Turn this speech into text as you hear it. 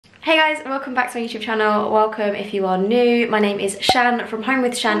Hey guys, welcome back to my YouTube channel. Welcome if you are new. My name is Shan from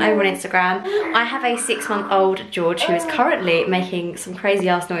HomeWithShan over on Instagram. I have a 6-month-old George who is currently making some crazy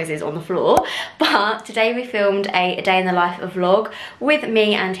ass noises on the floor. But today we filmed a day in the life vlog with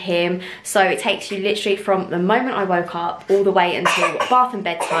me and him. So it takes you literally from the moment I woke up all the way until bath and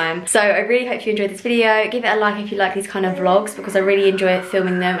bedtime. So I really hope you enjoyed this video. Give it a like if you like these kind of vlogs because I really enjoy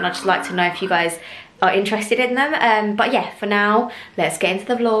filming them and I'd just like to know if you guys are interested in them. But yeah, for now, let's get into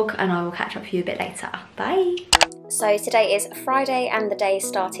the vlog and I will catch up with you a bit later. Bye. So today is Friday and the day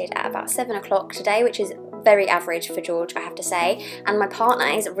started at about 7 o'clock today, which is very average for George, I have to say. And my partner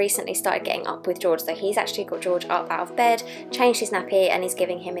has recently started getting up with George, so he's actually got George up out of bed, changed his nappy, and he's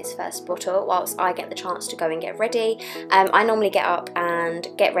giving him his first bottle whilst I get the chance to go and get ready. I normally get up and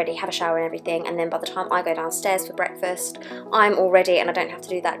get ready, have a shower and everything, and then by the time I go downstairs for breakfast, I'm all ready and I don't have to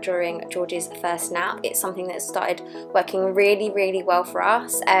do that during George's first nap. It's something that's started working really well for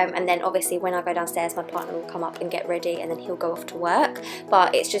us. And then obviously when I go downstairs, my partner will come up and get ready and then he'll go off to work.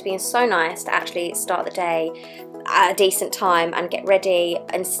 But it's just been so nice to actually start the day at a decent time and get ready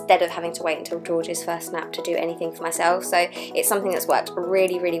instead of having to wait until George's first nap to do anything for myself. So it's something that's worked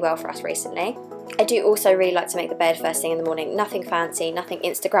really well for us recently. I do also really like to make the bed first thing in the morning. Nothing fancy, nothing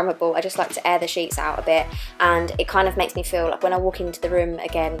Instagrammable. I just like to air the sheets out a bit, and it kind of makes me feel like when I walk into the room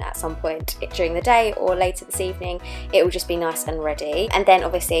again at some point during the day or later this evening, it will just be nice and ready. And then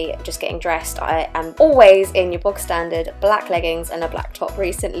obviously just getting dressed. I am always in your bog standard black leggings and a black top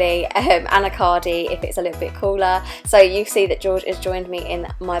recently, and a cardi if it's a little bit cooler. So you see that George has joined me in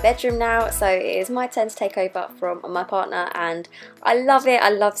my bedroom now, so it is my turn to take over from my partner, and I love it. I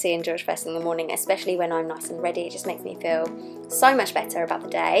love seeing George first in the morning, especially when I'm nice and ready. It just makes me feel so much better about the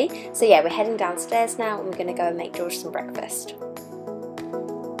day. So yeah, we're heading downstairs now and we're going to go and make George some breakfast.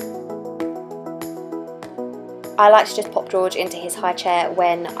 I like to just pop George into his high chair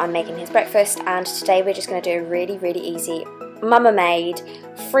when I'm making his breakfast, and today we're just going to do a really easy mama made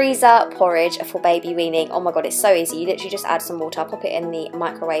freezer porridge for baby weaning. Oh my god, it's so easy. You literally just add some water, pop it in the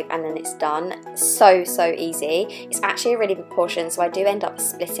microwave, and then it's done. So easy. It's actually a really big portion, so I do end up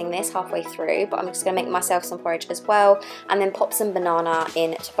splitting this halfway through, but I'm just going to make myself some porridge as well, and then pop some banana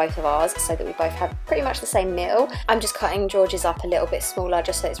into both of ours so that we both have pretty much the same meal. I'm just cutting George's up a little bit smaller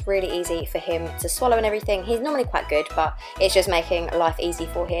just so it's really easy for him to swallow and everything. He's normally quite good, but it's just making life easy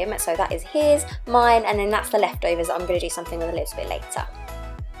for him. So that is his, mine, and then that's the leftovers that I'm going to do something with a little bit later.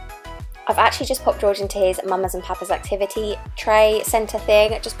 I've actually just popped George into his Mama's and Papa's activity tray centre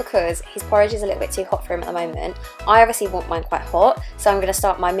thing just because his porridge is a little bit too hot for him at the moment. I obviously want mine quite hot, so I'm going to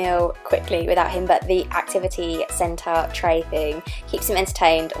start my meal quickly without him, but the activity centre tray thing keeps him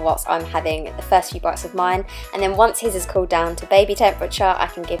entertained whilst I'm having the first few bites of mine, and then once his is cooled down to baby temperature, I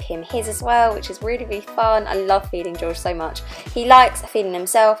can give him his as well, which is really fun. I love feeding George so much. He likes feeding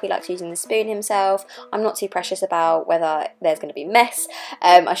himself, he likes using the spoon himself. I'm not too precious about whether there's going to be mess.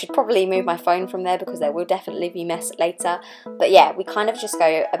 I should probably move my phone from there because there will definitely be mess later. But yeah, we kind of just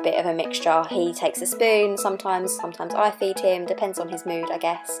go a bit of a mixture. He takes a spoon sometimes I feed him, depends on his mood I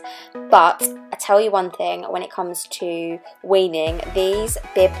guess. But I tell you one thing, when it comes to weaning, these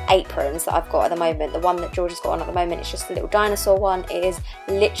bib aprons that I've got at the moment, the one that George has got on at the moment, it's just a little dinosaur one. It is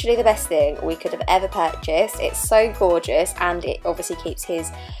literally the best thing we could have ever purchased. It's so gorgeous, and it obviously keeps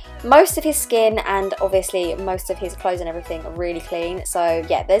most of his skin and obviously most of his clothes and everything really clean. So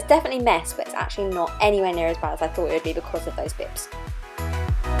yeah, there's definitely mess, but it's actually not anywhere near as bad as I thought it would be because of those bibs.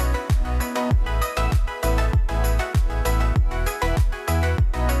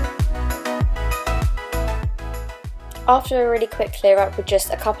 After a really quick clear up with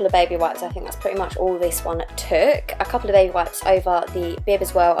just a couple of baby wipes, I think that's pretty much all this one took. A couple of baby wipes over the bib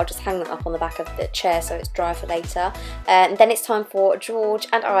as well. I'll just hang that up on the back of the chair so it's dry for later. And then it's time for George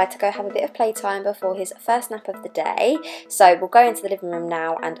and I to go have a bit of playtime before his first nap of the day. So we'll go into the living room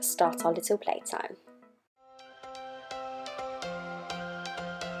now and start our little playtime.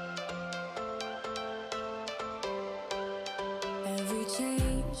 Every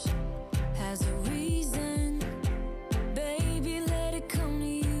change has a reason. Baby, let it come to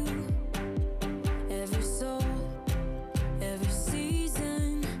you. Every soul, every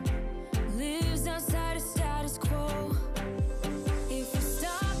season lives outside of status quo. If we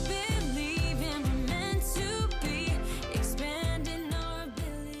stop believing we're meant to be, expanding our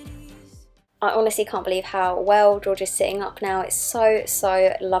abilities. I honestly can't believe how well George is sitting up now. It's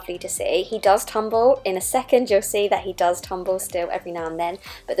so lovely to see. He does tumble. In a second you'll see that he does tumble still every now and then,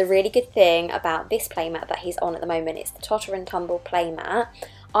 but the really good thing about this playmat that he's on at the moment is the Totter and Tumble playmat.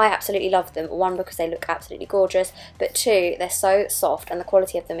 I absolutely love them. One, because they look absolutely gorgeous, but two, they're so soft and the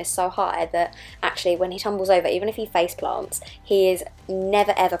quality of them is so high that actually when he tumbles over, even if he face plants, he is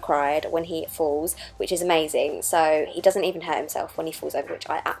never ever cried when he falls, which is amazing. So he doesn't even hurt himself when he falls over, which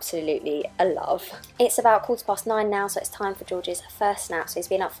I absolutely love. It's about 9:15 now, so it's time for George's first nap. So he's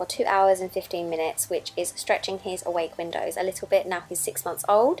been up for 2 hours and 15 minutes, which is stretching his awake windows a little bit. Now he's 6 months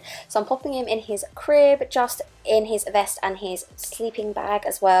old, so I'm popping him in his crib, just in his vest and his sleeping bag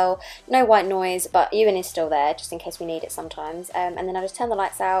as well. No white noise, but Ewan is still there just in case we need it sometimes. And then I just turn the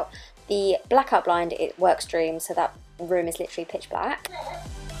lights out. The blackout blind, it works Dream, so that room is literally pitch black.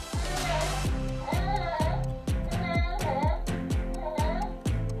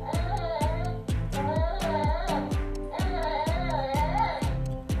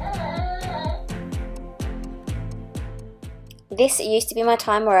 This used to be my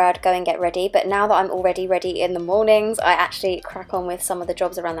time where I'd go and get ready, but now that I'm already ready in the mornings, I actually crack on with some of the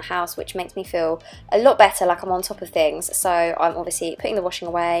jobs around the house, which makes me feel a lot better, like I'm on top of things. So I'm obviously putting the washing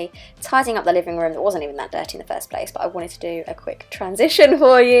away, tidying up the living room. It wasn't even that dirty in the first place, but I wanted to do a quick transition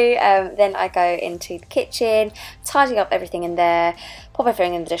for you. Then I go into the kitchen, tidying up everything in there, pop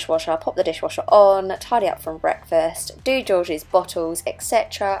everything in the dishwasher, pop the dishwasher on, tidy up from breakfast, do George's bottles,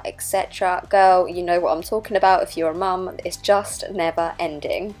 etc, etc. Girl, you know what I'm talking about if you're a mum. It's just never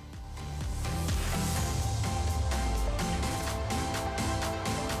ending.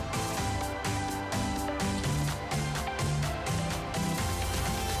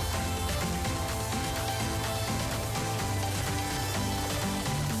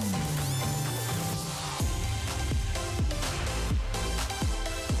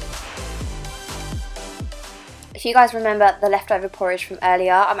 If you guys remember the leftover porridge from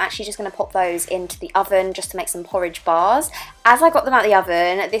earlier, I'm actually just going to pop those into the oven just to make some porridge bars. As I got them out of the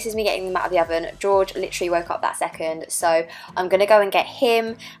oven, this is me getting them out of the oven, George literally woke up that second, so I'm going to go and get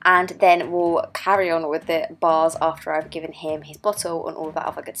him and then we'll carry on with the bars after I've given him his bottle and all of that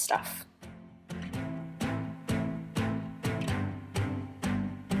other good stuff.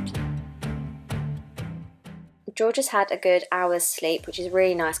 George has had a good hour's sleep, which is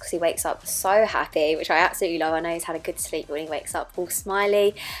really nice because he wakes up so happy, which I absolutely love. I know he's had a good sleep when he wakes up all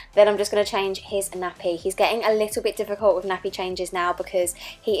smiley. Then I'm just going to change his nappy. He's getting a little bit difficult with nappy changes now because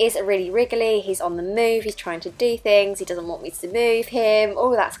he is really wriggly, he's on the move, he's trying to do things, he doesn't want me to move him,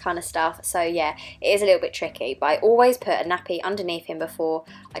 all that kind of stuff. So yeah, it is a little bit tricky, but I always put a nappy underneath him before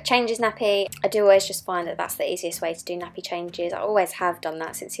I change his nappy. I do always just find that that's the easiest way to do nappy changes. I always have done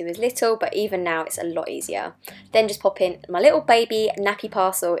that since he was little, but even now it's a lot easier. Then just pop in my little baby nappy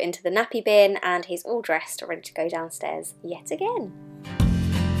parcel into the nappy bin and he's all dressed, ready to go downstairs yet again.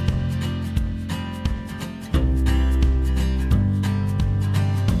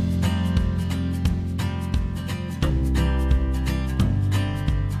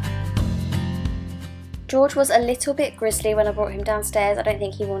 George was a little bit grizzly when I brought him downstairs. I don't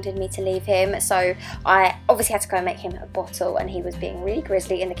think he wanted me to leave him, so I obviously had to go and make him a bottle, and he was being really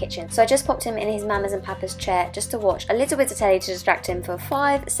grizzly in the kitchen. So I just popped him in his mama's and papa's chair just to watch a little bit of telly to distract him for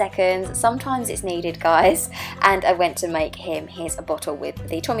 5 seconds. Sometimes it's needed, guys. And I went to make him his bottle with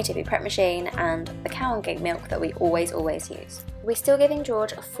the Tommy Tippy prep machine and the cow and gate milk that we always use. We're still giving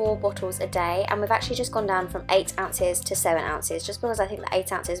George 4 bottles a day, and we've actually just gone down from 8 ounces to 7 ounces just because I think the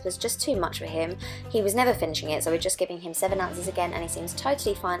 8 ounces was just too much for him. He was never finishing it, so we're just giving him 7 ounces again, and he seems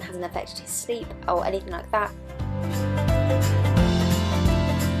totally fine, hasn't affected his sleep or anything like that.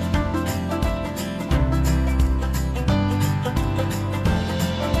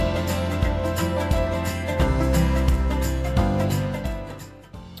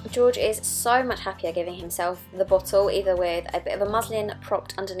 George is so much happier giving himself the bottle, either with a bit of a muslin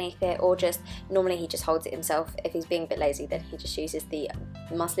propped underneath it or just, normally he just holds it himself. If he's being a bit lazy then he just uses the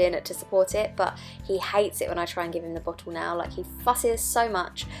muslin to support it, but he hates it when I try and give him the bottle now. Like, he fusses so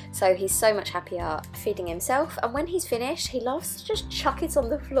much, so he's so much happier feeding himself, and when he's finished he loves to just chuck it on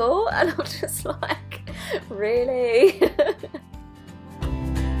the floor and I'm just like, really?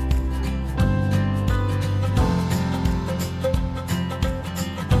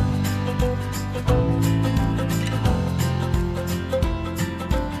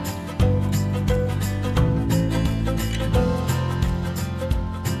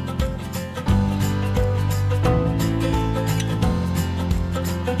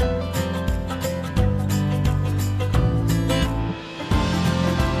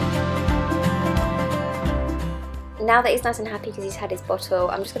 Now that he's nice and happy because he's had his bottle,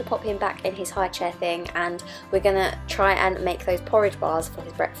 I'm just going to pop him back in his high chair thing, and we're going to try and make those porridge bars for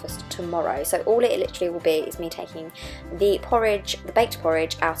his breakfast tomorrow. So all it literally will be is me taking the porridge, the baked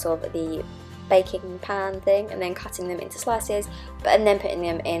porridge, out of the baking pan thing and then cutting them into slices, and then putting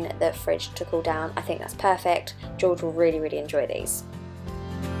them in the fridge to cool down. I think that's perfect. George will really enjoy these.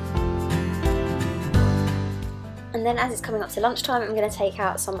 And then as it's coming up to lunchtime, I'm going to take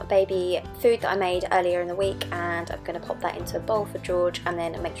out some baby food that I made earlier in the week, and I'm going to pop that into a bowl for George and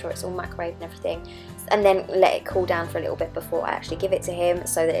then make sure it's all microwaved and everything, and then let it cool down for a little bit before I actually give it to him,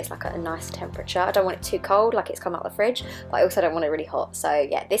 so that it's like at a nice temperature. I don't want it too cold, like it's come out of the fridge, but I also don't want it really hot. So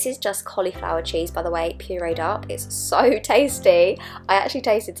yeah, this is just cauliflower cheese, by the way, pureed up. It's so tasty. I actually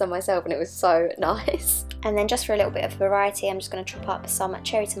tasted some myself and it was so nice. And then just for a little bit of variety, I'm just going to chop up some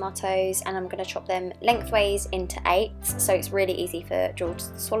cherry tomatoes, and I'm going to chop them lengthways into 8s, so it's really easy for George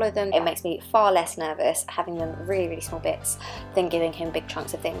to swallow them. It makes me far less nervous having them really small bits than giving him big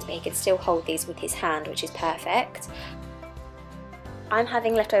chunks of things, but he can still hold these with his hand, which is perfect. I'm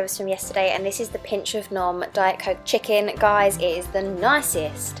having leftovers from yesterday, and this is the Pinch of Nom Diet Coke chicken. Guys, it is the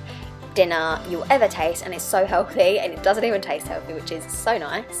nicest dinner you'll ever taste, and it's so healthy, and it doesn't even taste healthy, which is so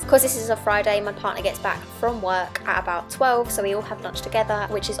nice. Because this is a Friday, my partner gets back from work at about 12, so we all have lunch together,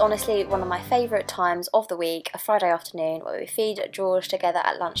 which is honestly one of my favourite times of the week, a Friday afternoon where we feed George together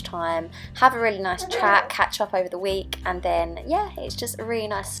at lunchtime, have a really nice chat, catch up over the week, and then yeah, it's just a really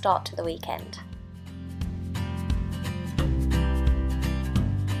nice start to the weekend.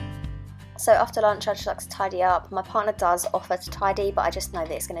 So after lunch, I just like to tidy up. My partner does offer to tidy, but I just know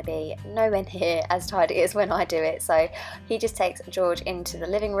that it's going to be nowhere near as tidy as when I do it. So he just takes George into the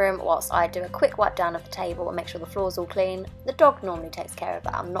living room whilst I do a quick wipe down of the table and make sure the floor's all clean. The dog normally takes care of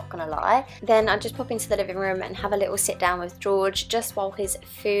that, I'm not going to lie. Then I just pop into the living room and have a little sit down with George just while his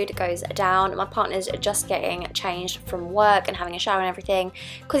food goes down. My partner's just getting changed from work and having a shower and everything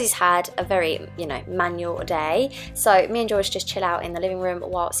because he's had a very, manual day. So me and George just chill out in the living room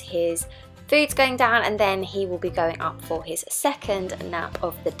whilst his food's going down, and then he will be going up for his second nap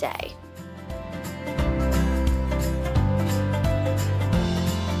of the day.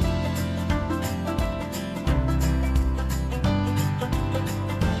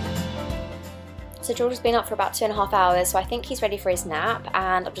 So George has been up for about 2.5 hours, so I think he's ready for his nap,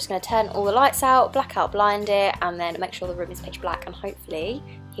 and I'm just going to turn all the lights out, blackout blind it, and then make sure the room is pitch black, and hopefully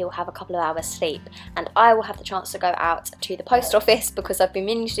he'll have a couple of hours sleep. And I will have the chance to go out to the post office because I've been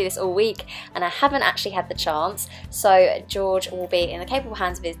meaning to do this all week and I haven't actually had the chance. So George will be in the capable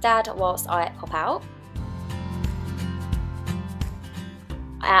hands of his dad whilst I pop out.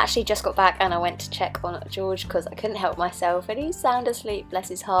 I actually just got back and I went to check on George because I couldn't help myself and he's sound asleep, bless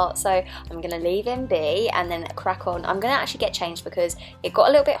his heart, so I'm going to leave him be and then crack on. I'm going to actually get changed because it got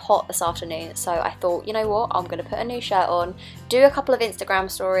a little bit hot this afternoon, so I thought, you know what, I'm going to put a new shirt on, do a couple of Instagram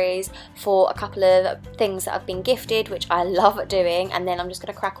stories for a couple of things that I've been gifted, which I love doing, and then I'm just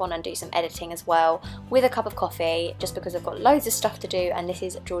going to crack on and do some editing as well with a cup of coffee, just because I've got loads of stuff to do, and this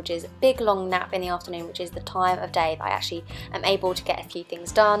is George's big long nap in the afternoon, which is the time of day that I actually am able to get a few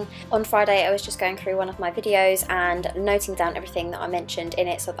things done. On Friday I was just going through one of my videos and noting down everything that I mentioned in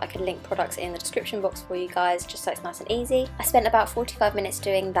it so that I could link products in the description box for you guys, just so it's nice and easy. I spent about 45 minutes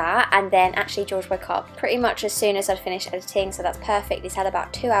doing that, and then actually George woke up pretty much as soon as I'd finished editing, so that's perfect. He's had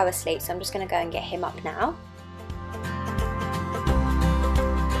about 2 hours sleep, so I'm just going to go and get him up now.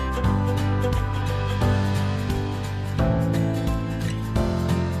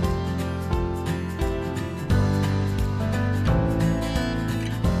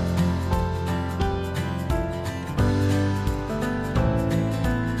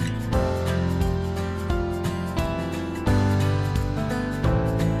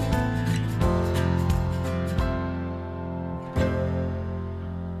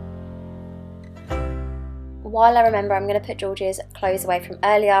 While I remember, I'm going to put George's clothes away from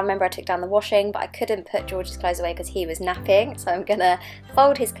earlier. I remember I took down the washing, but I couldn't put George's clothes away because he was napping. So I'm going to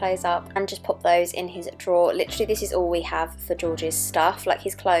fold his clothes up and just pop those in his drawer. Literally, this is all we have for George's stuff. Like,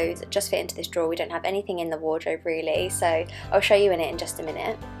 his clothes just fit into this drawer. We don't have anything in the wardrobe really. So I'll show you in it in just a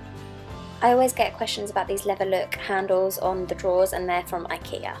minute. I always get questions about these leather look handles on the drawers, and they're from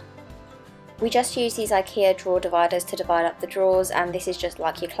IKEA. We just use these IKEA drawer dividers to divide up the drawers, and this is just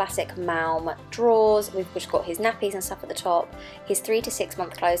like your classic Malm drawers. We've just got his nappies and stuff at the top, his 3 to 6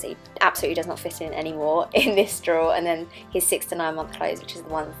 month clothes that he absolutely does not fit in anymore in this drawer, and then his 6 to 9 month clothes, which is the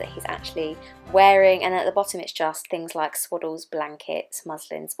ones that he's actually wearing, and at the bottom it's just things like swaddles, blankets,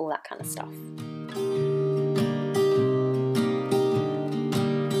 muslins, all that kind of stuff.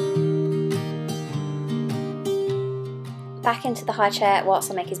 back into the high chair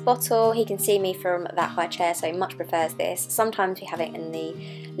whilst I make his bottle. He can see me from that high chair, so he much prefers this. Sometimes we have it in the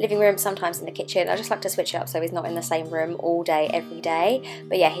living room, sometimes in the kitchen. I just like to switch it up so he's not in the same room all day, every day.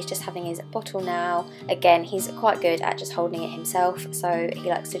 But yeah, he's just having his bottle now. Again, he's quite good at just holding it himself, so he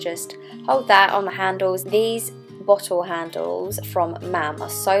likes to just hold that on the handles. These bottle handles from Mam are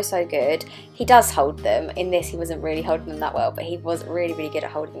so good. He does hold them. In this, he wasn't really holding them that well, but he was really good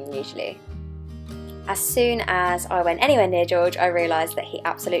at holding them usually. As soon as I went anywhere near George, I realised that he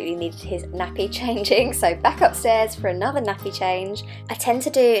absolutely needed his nappy changing, so back upstairs for another nappy change. I tend to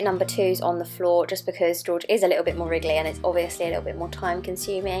do number 2s on the floor just because George is a little bit more wriggly and it's obviously a little bit more time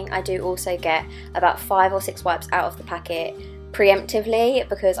consuming. I do also get about 5 or 6 wipes out of the packet preemptively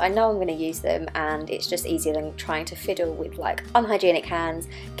because I know I'm going to use them, and it's just easier than trying to fiddle with like unhygienic hands.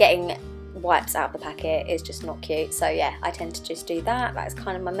 Getting wipes out of the packet is just not cute, so yeah, I tend to just do that. That is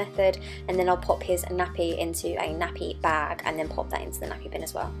kind of my method, and then I'll pop his nappy into a nappy bag and then pop that into the nappy bin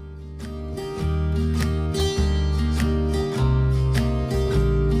as well.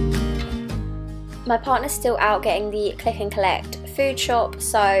 My partner's still out getting the click and collect food shop,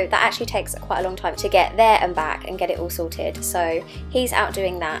 so that actually takes quite a long time to get there and back and get it all sorted. So he's out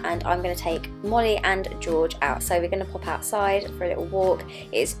doing that, and I'm going to take Molly and George out. So we're going to pop outside for a little walk.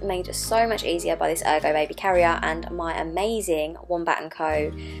 It's made so much easier by this Ergo baby carrier and my amazing Wombat &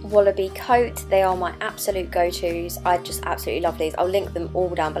 Co Wallaby coat. They are my absolute go-tos. I just absolutely love these. I'll link them all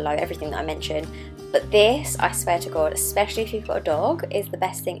down below, everything that I mentioned. But this, I swear to God, especially if you've got a dog, is the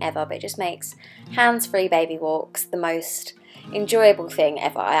best thing ever. But it just makes hands-free baby walks the most enjoyable thing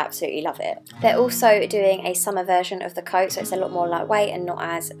ever. I absolutely love it. They're also doing a summer version of the coat, so it's a lot more lightweight and not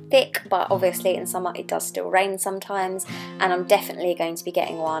as thick, but obviously in summer it does still rain sometimes, and I'm definitely going to be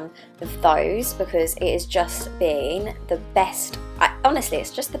getting one of those because it has just been the best. Honestly,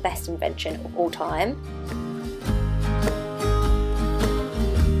 it's just the best invention of all time.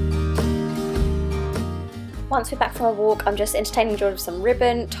 Once we're back from our walk, I'm just entertaining George with some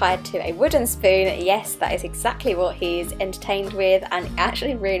ribbon tied to a wooden spoon. Yes, that is exactly what he's entertained with, and it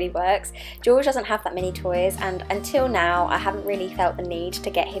actually really works. George doesn't have that many toys, and until now I haven't really felt the need to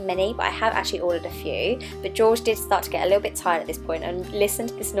get him many, but I have actually ordered a few. But George did start to get a little bit tired at this point, and listen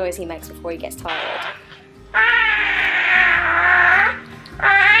to this noise he makes before he gets tired.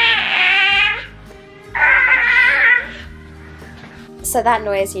 So that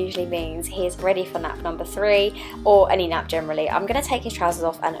noise usually means he's ready for nap number 3, or any nap generally. I'm going to take his trousers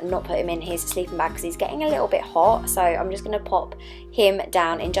off and not put him in his sleeping bag because he's getting a little bit hot, so I'm just going to pop him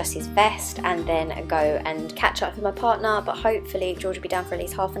down in just his vest and then go and catch up with my partner. But hopefully George will be down for at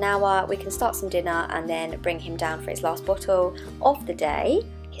least half an hour. We can start some dinner and then bring him down for his last bottle of the day.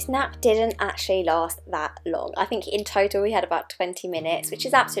 His nap didn't actually last that long. I think in total we had about 20 minutes, which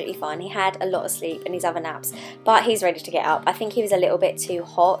is absolutely fine. He had a lot of sleep in his other naps, but he's ready to get up. I think he was a little bit too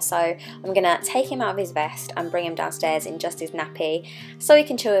hot, so I'm gonna take him out of his vest and bring him downstairs in just his nappy so he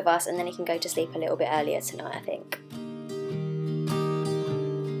can chill with us, and then he can go to sleep a little bit earlier tonight, I think.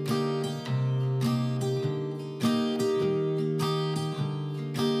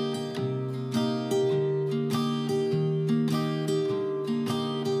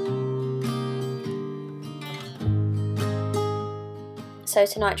 So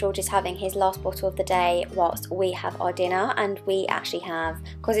tonight George is having his last bottle of the day whilst we have our dinner, and we actually have,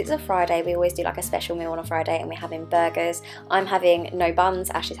 because it's a Friday, we always do like a special meal on a Friday, and we're having burgers. I'm having no buns,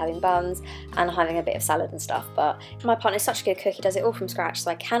 Ashley's having buns, and I'm having a bit of salad and stuff, but my partner's such a good cook, he does it all from scratch,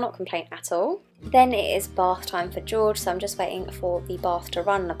 so I cannot complain at all. Then it is bath time for George, so I'm just waiting for the bath to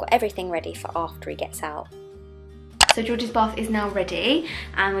run, and I've got everything ready for after he gets out. So George's bath is now ready,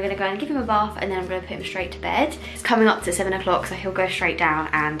 and we're going to go and give him a bath, and then I'm going to put him straight to bed. It's coming up to 7 o'clock, so he'll go straight down,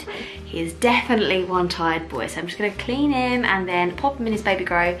 and he is definitely one tired boy. So I'm just going to clean him and then pop him in his baby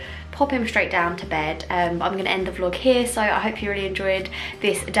grow, pop him straight down to bed. But I'm going to end the vlog here, so I hope you really enjoyed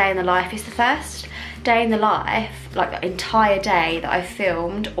this day in the life. It's the first day in the life, like the entire day, that I've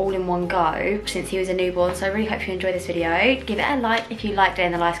filmed all in one go since he was a newborn, so I really hope you enjoy this video. Give it a like if you like day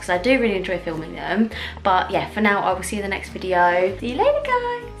in the life, because I do really enjoy filming them. But yeah, for now I will see you in the next video. See you later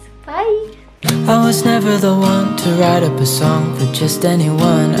guys, bye. I was never the one to write up a song for just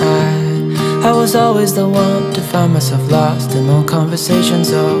anyone. I was always the one to find myself lost in old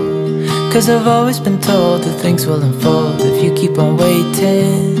conversations. Cause I've always been told that things will unfold if you keep on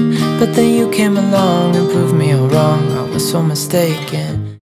waiting. But then you came along and proved me all wrong. I was so mistaken.